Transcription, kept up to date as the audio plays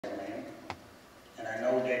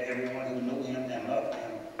know that everyone who knew him and loved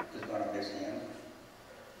him is going to miss him.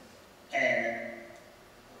 And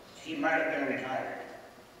he might have been retired.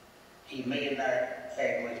 He may have not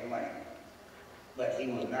had much money, but he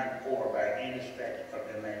was not poor by any stretch of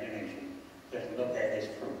the imagination. Just look at his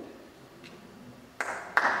fruit.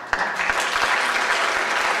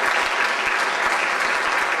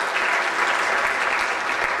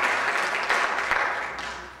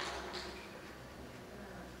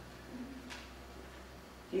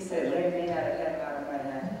 He said, Larry may not have had a lot of money.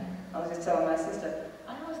 I was just telling my sister, I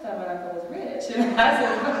always thought my uncle was rich. And I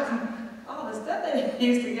said, all the stuff that he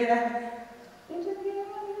used to get, he just get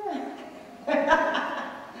money now.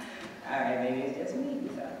 All right, maybe it's just me who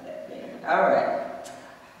thought that thing. All right.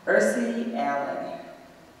 Ursi Allen.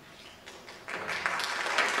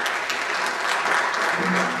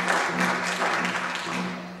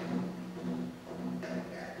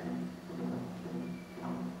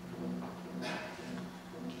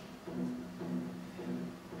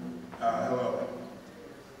 Hello.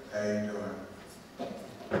 How you doing?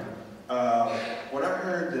 When I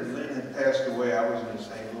heard that Lynn had passed away, I was in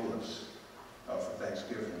St. Louis for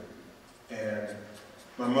Thanksgiving. And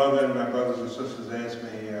my mother and my brothers and sisters asked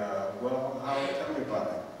me, well, tell me about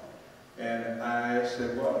it. And I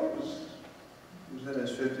said, well, he was in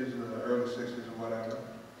his 50s or early 60s or whatever.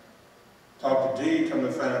 Talked to Dee, come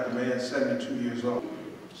to find out the man's 72 years old.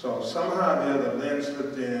 So somehow or the other, Lynn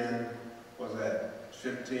slipped in, was that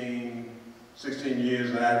 15, 16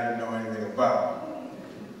 years that I didn't know anything about.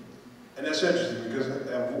 And that's interesting because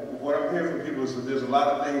what I'm hearing from people is that there's a lot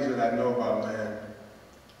of things that I know about Lynn.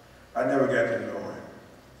 I never got to know him.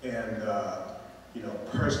 And, you know,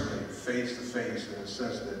 personally, face to face, in the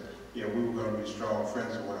sense that, yeah, we were going to be strong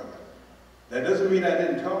friends or whatever. That doesn't mean I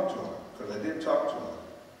didn't talk to him, because I did talk to him.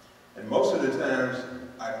 And most of the times,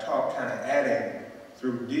 I talk kind of at him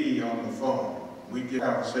through Dee on the phone. We get a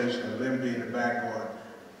conversation, and Lynn be in the back going,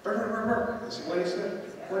 brr, brr, brr, brr. I said, what did he say?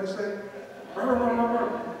 What did he say? Brr, brr, brr, brr, brr.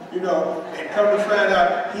 You know, and come to find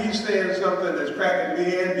out, he's saying something that's cracking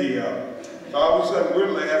me and Dee up. So all of a sudden,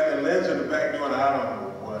 we're laughing, and Lynn's in the back doing, I don't know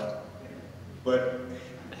what. But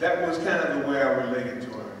that was kind of the way I related to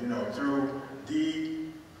her, you know, through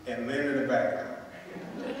Dee and Lynn in the background.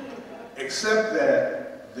 Except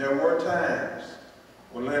that there were times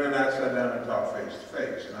when Lynn and I sat down and talked face to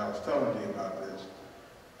face, and I was telling Dee about this.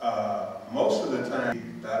 Most of the time,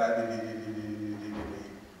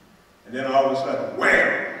 and then all of a sudden,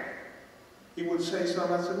 wham! He would say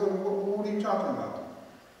something. I said, what are you talking about?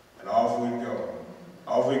 And off we go.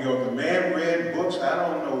 Off we go. The man read books. I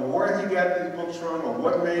don't know where he got these books from or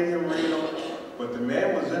what made him read them, but the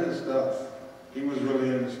man was into stuff. He was really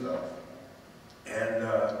into stuff. And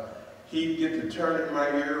he'd get to turning my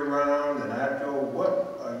ear around, and I'd go,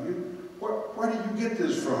 where do you get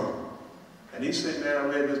this from? And he'd say, man, I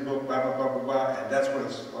read this book, blah, blah, blah, blah, blah, and that's what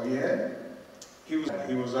it's, oh yeah? He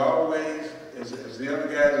was always, as the other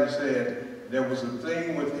guys have said, there was a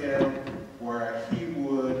thing with him where he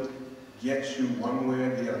would get you one way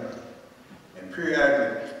or the other. And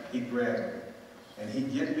periodically, he'd grab me. And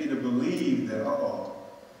he'd get me to believe that, uh-oh,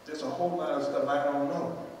 there's a whole lot of stuff I don't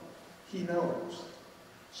know. He knows.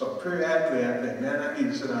 So periodically, I think, man, I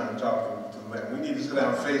need to sit down and talk to Lynn. We need to sit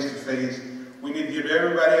down face to face. We need to get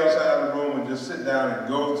everybody else out of the room and just sit down and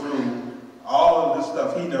go through all of the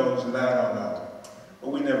stuff he knows that I don't know. But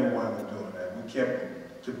we never wound up doing that. We kept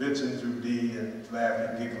kibitzing through Dee and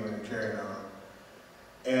laughing, giggling, and carrying on.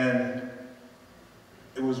 And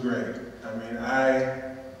it was great. I mean,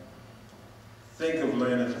 I think of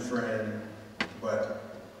Lynn as a friend, but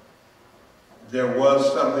there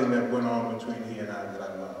was something that went on between he and I that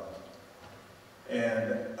I loved.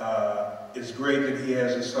 And it's great that he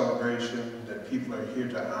has a celebration, that people are here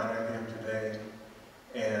to honor him today.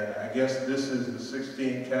 And I guess this is the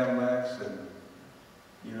 16 Cadillacs and,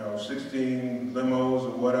 you know, 16 limos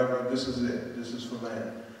or whatever. This is it. This is for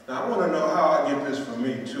Lynn. Now, I want to know how I get this for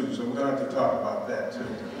me, too, so we're going to have to talk about that, too.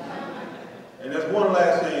 And there's one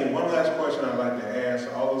last thing, one last question I'd like to ask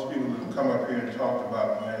all those people who come up here and talk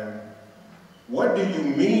about Lynn. What do you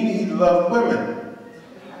mean he loved women?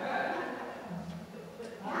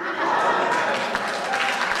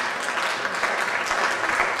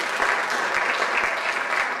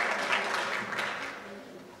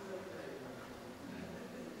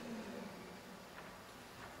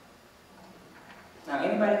 Now,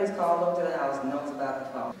 anybody who's called over to the house knows about the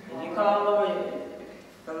phone. If you call over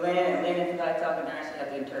for Lynn, and Lynn is like talking to her, she has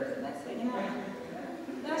to interpret. And I say, you know,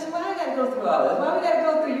 why I gotta go through all this? Why we gotta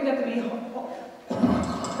go through? You got to be.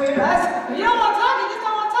 If you don't want to talk, you just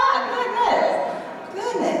don't want to talk.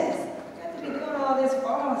 Goodness. You got to be doing all this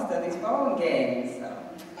phone stuff, these phone games. So,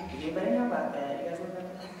 if anybody know about that, you guys look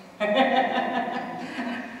Okay.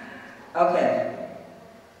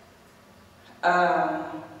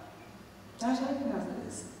 Josh, how do you pronounce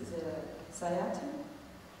this? Is it a Sayatu?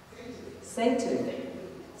 Seitu.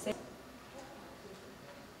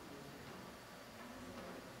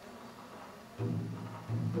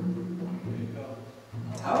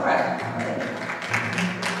 All right. All right.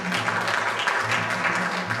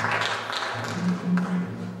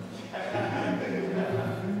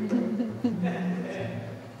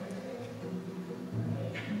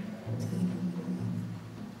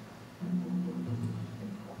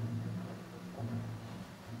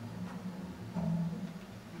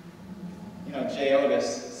 You know, J. Otis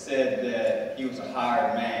said that he was a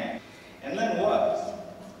hard man, and Lynn was.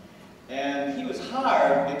 And he was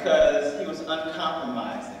hard because he was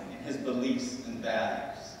uncompromising in his beliefs and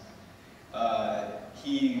values.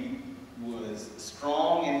 He was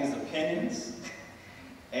strong in his opinions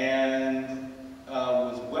and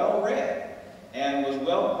was well-read and was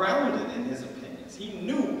well-grounded in his opinions. He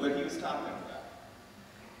knew what he was talking about.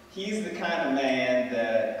 He's the kind of man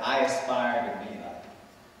that I aspire to be like.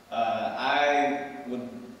 I would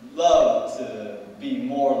love to be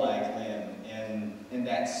more like Lynn in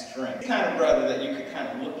that strength. The kind of brother that you could kind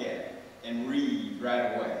of look at and read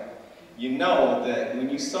right away. You know that when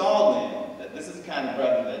you saw Lynn, that this is the kind of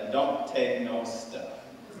brother that don't take no stuff.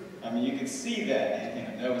 I mean, you could see that in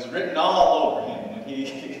him. That was written all over him when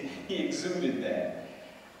he exuded that.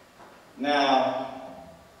 Now,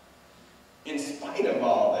 in spite of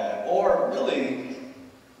all that, or really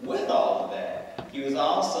with all of that, he was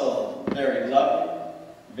also very loving,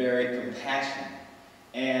 very compassionate.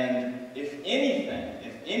 And if anything,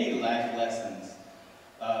 if any life lessons,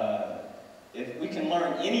 if we can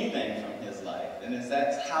learn anything from his life, then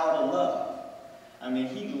that's how to love. I mean,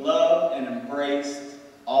 he loved and embraced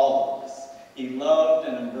all of us. He loved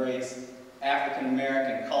and embraced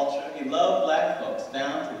African-American culture. He loved black folks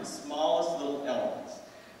down to the smallest little elements.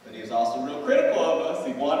 But he was also real critical of us.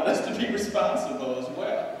 He wanted us to be responsible as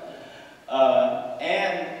well.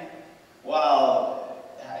 And while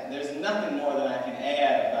there's nothing more than I can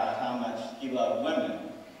add about how much he loved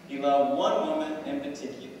women, he loved one woman in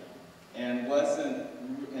particular, and was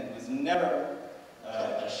never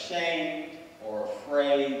ashamed or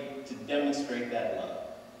afraid to demonstrate that love.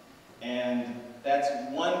 And that's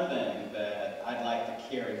one thing that I'd like to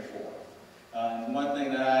carry forth. One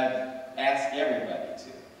thing that I'd ask everybody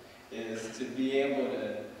to is to be able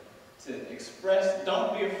to express,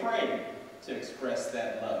 don't be afraid to express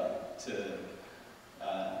that love to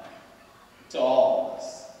all of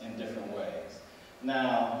us in different ways.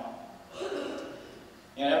 Now,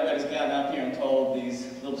 you know, everybody's gotten up here and told these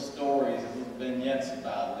little stories, little vignettes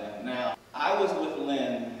about Lynn. Now, I was with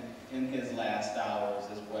Lynn in his last hours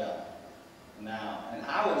as well. Now, and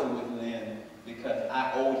I was with Lynn because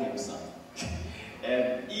I owed him something.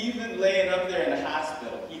 And even laying up there in the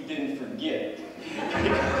hospital, he didn't forget.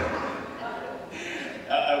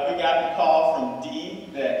 We got a call from Dee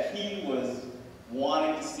that he was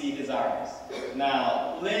wanting to see his artist.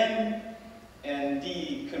 Now, Lynn and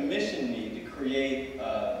Dee commissioned me to create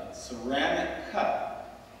a ceramic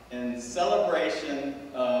cup in celebration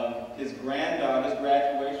of his granddaughter's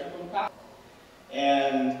graduation from college.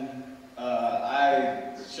 And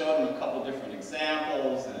I showed him a couple different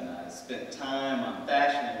examples, and I spent time on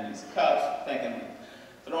fashioning these cups, thinking,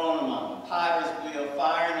 throwing them on the potter's wheel,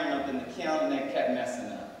 firing them up in the kiln, and they kept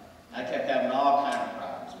messing up. I kept having all kinds of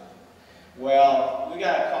problems with it. Well, we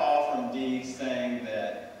got a call from Dee saying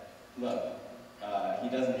that, look, he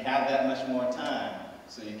doesn't have that much more time,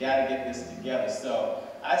 so you got to get this together. So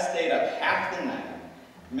I stayed up half the night,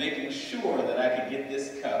 making sure that I could get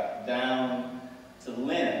this cup down to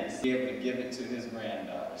Lynn to be able to give it to his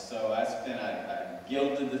granddaughter. So I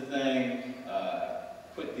gilded the thing,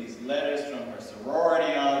 put these letters from her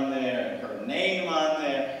sorority on there, and her name on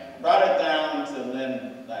there, brought it down to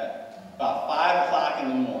Lynn about 5 o'clock in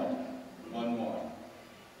the morning, one morning.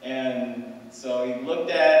 And so he looked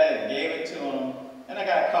at it and gave it to him, and I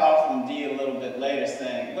got a call from Dee a little bit later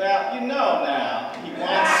saying, well, you know now, he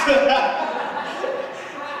wants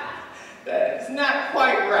that's not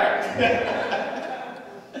quite right.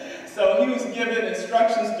 So he was giving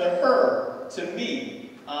instructions to her, to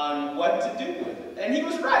me, on what to do with it. And he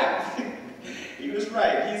was right. He was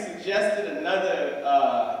right. He suggested another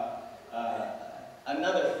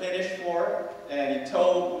finish for it, and he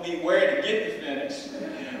told me where to get the finish.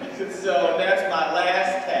 So that's my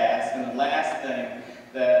last task and the last thing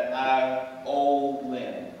that I owe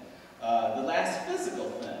Lynn. The last physical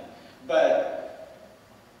thing. But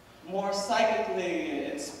more psychically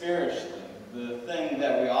and spiritually, the thing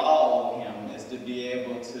that we all owe him is to be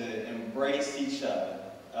able to embrace each other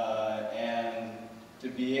and to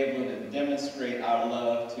be able to demonstrate our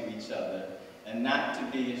love to each other and not to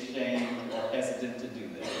be ashamed or hesitant to do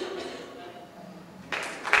that.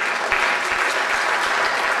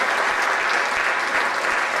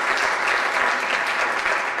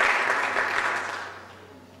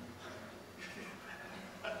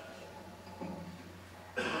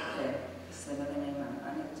 Okay, this is another name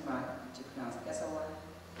I need to pronounce. S-O-Y?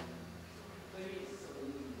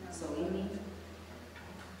 Solini?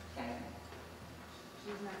 Okay.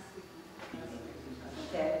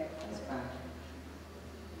 Okay, that's fine.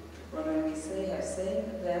 We're going to have saved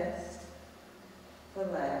the best for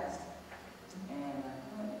last. And,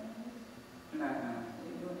 no.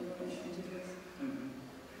 You want to introduce?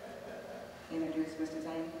 Introduce Mr.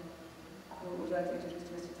 Taylor? Who would you like to introduce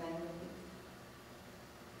Mr. Taylor?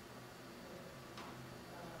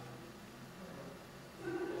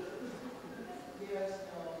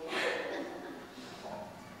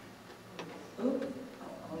 Who?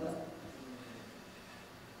 Oh, hold up.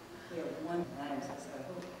 We have one name, so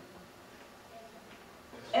who?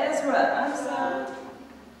 Ezra, I'm sorry.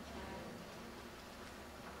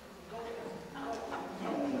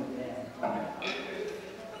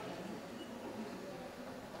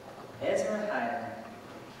 Ezra Hyde.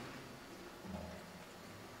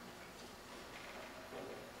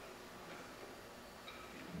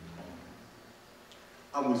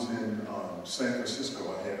 I was in San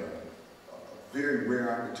Francisco. I had a very rare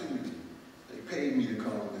opportunity. They paid me to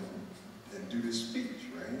come and do this speech,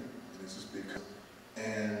 right? And this is because,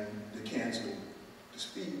 and they canceled the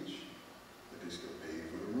speech, but they still paid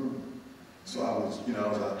for the room. So I was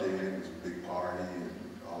out there, and it was a big party and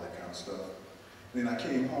all that kind of stuff. And then I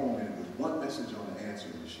came home, and it was one message on the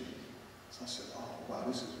answering machine. So I said, oh, wow,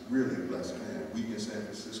 this is really a blessing. I had a week in San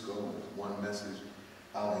Francisco, and it was one message.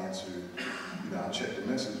 I'll answer, I'll check the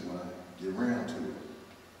message when I get around to it.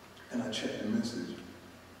 And I checked the message,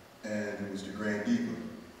 and it was the Grand Diva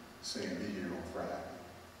saying, be here on Friday,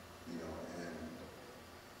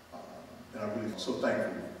 and I'm really so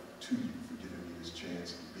thankful to you for giving me this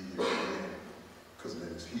chance to be here again, because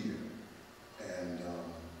Lynn is here. And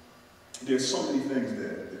there's so many things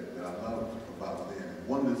that I love about Lynn. And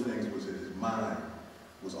one of the things was that his mind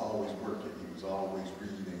was always working. He was always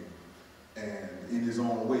reading. And in his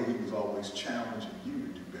own way, he was always challenging you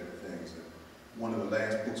to do better things. And one of the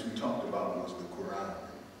last books we talked about was the Quran.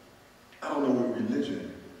 I don't know what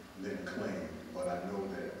religion Lynn claimed, but I know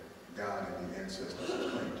that God and the ancestors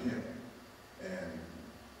claimed him, and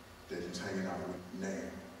that he's hanging out with now.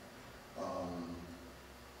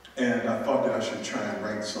 And I thought that I should try and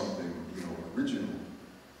write something, original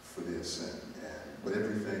for this. But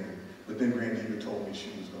then Grand Diva told me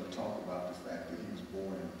she was going to talk about the fact that he was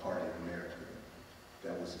born in a part of America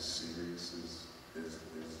that was as serious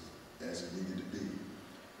as it needed to be.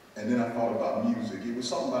 And then I thought about music. It was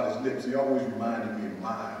something about his lips. He always reminded me of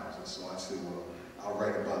Miles. And so I said, well, I'll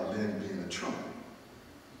write about Lynn being a trumpet.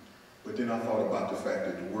 But then I thought about the fact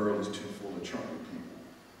that the world is too full of trumpet people.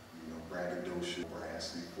 Braggadocious,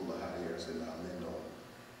 brassy, full of hot air. I said, no, Lynn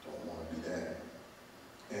don't want to be that.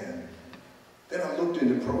 And then I looked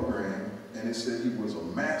in the program, and it said he was a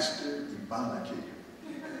master Ibanaker.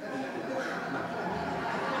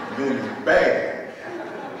 Lynn is bad.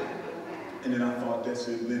 And then I thought, that's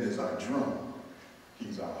it, Lynn is our drum.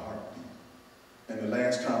 He's our heartbeat. And the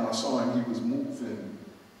last time I saw him, he was moving,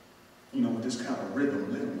 with this kind of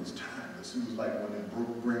rhythm. Lynn was timeless. He was like one of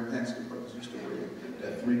the Graham Hanson brothers used to wear,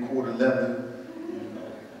 that 3/4 leather,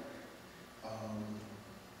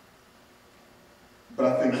 But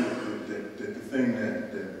I think that the thing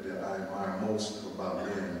that I admire most about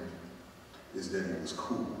Lynn is that he was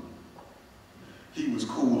cool. He was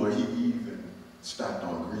cool, or he even stopped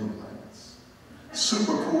on green lights.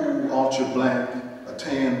 Super cool, ultra black, a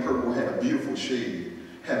tan purple, had a beautiful shade,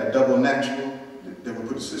 had a double natural that would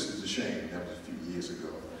put the sisters to shame. That was a few years ago.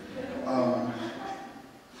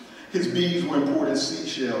 His beads were imported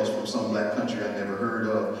seashells from some black country I never heard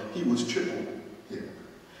of. He was triple hip.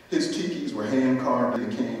 His tikis were hand-carved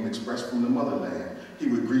and came expressed from the motherland. He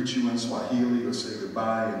would greet you in Swahili or say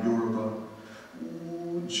goodbye in Yoruba.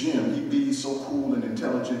 Ooh, Jim, he'd be so cool and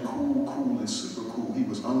intelligent, cool and super cool. He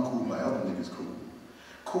was uncool by other niggas cool.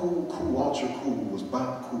 Cool, ultra cool, was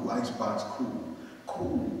Bob cool, icebox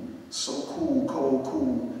cool, so cool, cold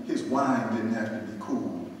cool. His wine didn't have to be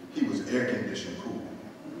cool. He was air-conditioned cool.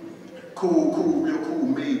 Cool, real cool,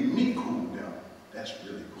 made me cool. Now, that's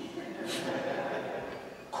really cool.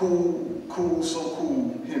 Cool, so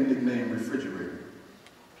cool, him nicknamed Refrigerator.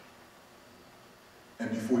 And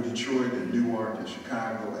before Detroit and Newark and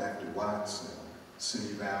Chicago, after Watts and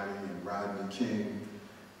Simi Valley and Rodney King,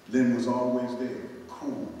 Lynn was always there.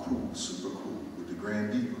 cool, super cool with the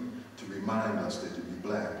Grand Diva to remind us that to be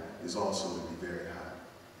black is also to be very hot.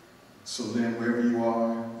 So then wherever you are,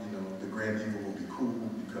 you know, the Grand Diva will be cool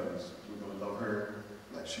because we're going to love her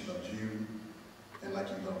like she loved you and like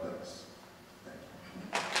you loved us. Thank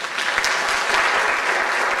you.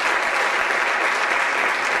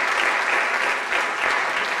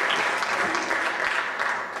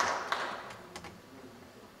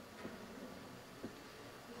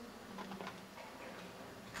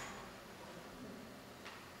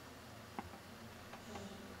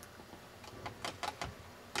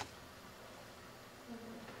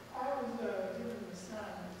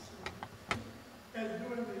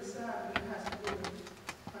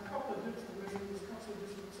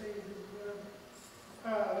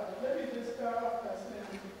 Let me just start off by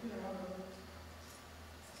saying, you know,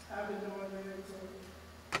 I've been doing this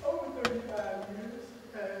for over 35 years,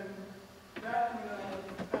 and back when I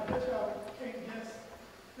bet y'all can't guess,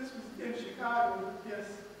 this was in Chicago, guess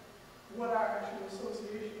what our actual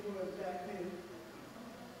association was back then.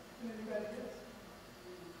 Can anybody guess?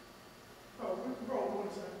 Oh, we can roll 1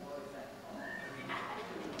 second.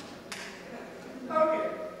 Okay.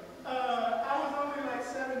 I was only like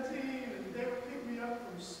 17, and they would pick me up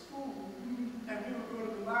from school, and we would go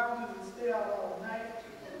to the lounges and stay out all night.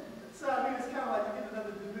 So I mean, it's kind of like you get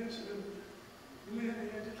another dimension of living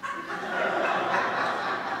in.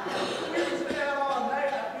 We would stay out all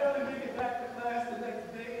night. I barely make it back to class the next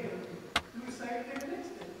day, and do the same thing the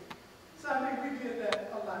next day. So I mean, we did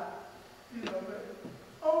that a lot, you know. But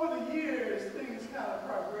over the years, things kind of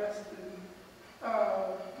progressed, and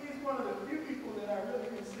he's one of the few people that I really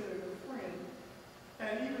consider a friend.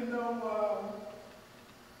 And even though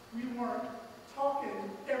we weren't talking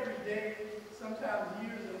every day, sometimes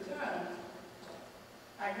years at a time,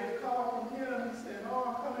 I get a call from him. He said, "Oh,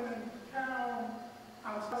 I'm coming in town.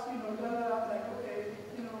 I'm supposed to, you know, done it." I'm like, "Okay,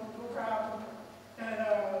 you know, no problem." And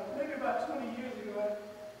maybe about 20 years ago,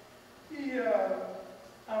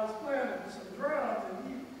 I was playing some drums, and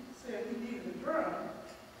he said he needed a drum.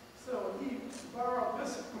 So he borrowed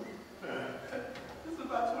this one. This is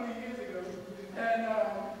about 20 years ago. And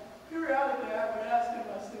periodically I would ask him,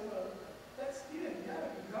 I said, "Well, that skin got to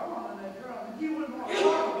be gone on that drum." And he wouldn't want to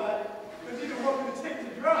talk about it because he didn't want me to take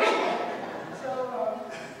the drum. So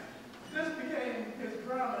this became his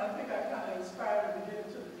drum, and I think I kind of inspired him to get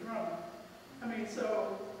into the drum. I mean,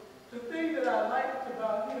 so the thing that I liked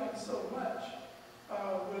about him so much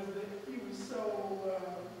was that he was so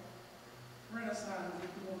Renaissance, if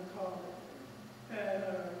you want to call it. And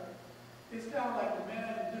it's kind of like a man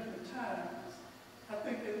in different times. I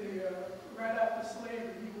think in the right after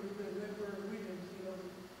slavery, he would have been Lindbergh Williams, you know,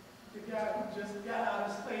 the guy who just got out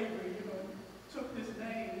of slavery, you know, took this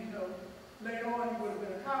name, you know. Later on, he would have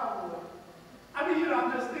been a cowboy. I mean, you know,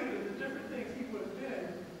 I'm just thinking of the different things he would have been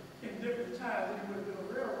in different times. He would have been a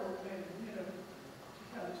railroad man, you know, he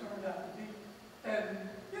kind of turned out to be. And,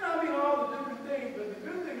 you know, I mean, all the different things, but the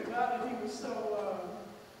good thing about it, he was so,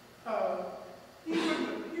 he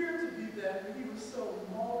wouldn't appear to be that, but he was so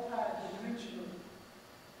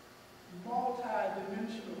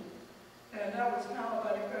multi-dimensional. And that was kind of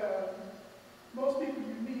like, most people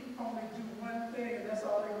you meet only do one thing, and that's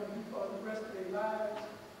all they're going to do for the rest of their lives.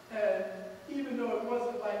 And even though it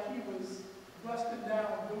wasn't like he was busting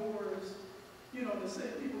down doors, you know,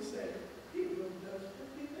 people say, "He really does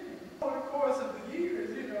 50 things." Over the course of the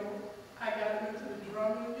years, you know, I got him into the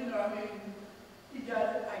drumming, you know, I mean,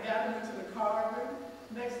 I got him into the carving.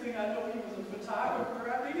 Next thing I know, he was a photographer.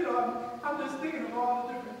 I mean, you know, I'm just thinking of all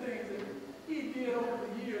the different things that he did over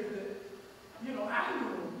the years that, you know, I knew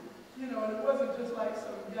him. You know, and it wasn't just like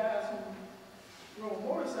some guys who rode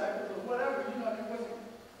motorcycles or whatever, you know,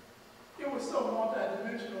 it was so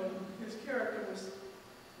multidimensional, and his character was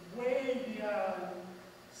way beyond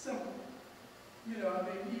simple. You know, I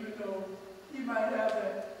mean, even though he might have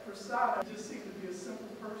that persona, he just seemed to be a simple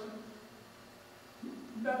person.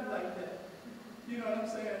 Nothing like that. You know what I'm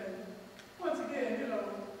saying? And once again, you know,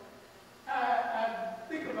 I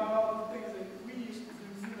think about all the things that we used to do,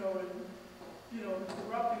 you know, and, you know,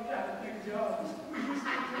 corrupting kind of things y'all we used to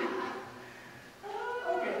do.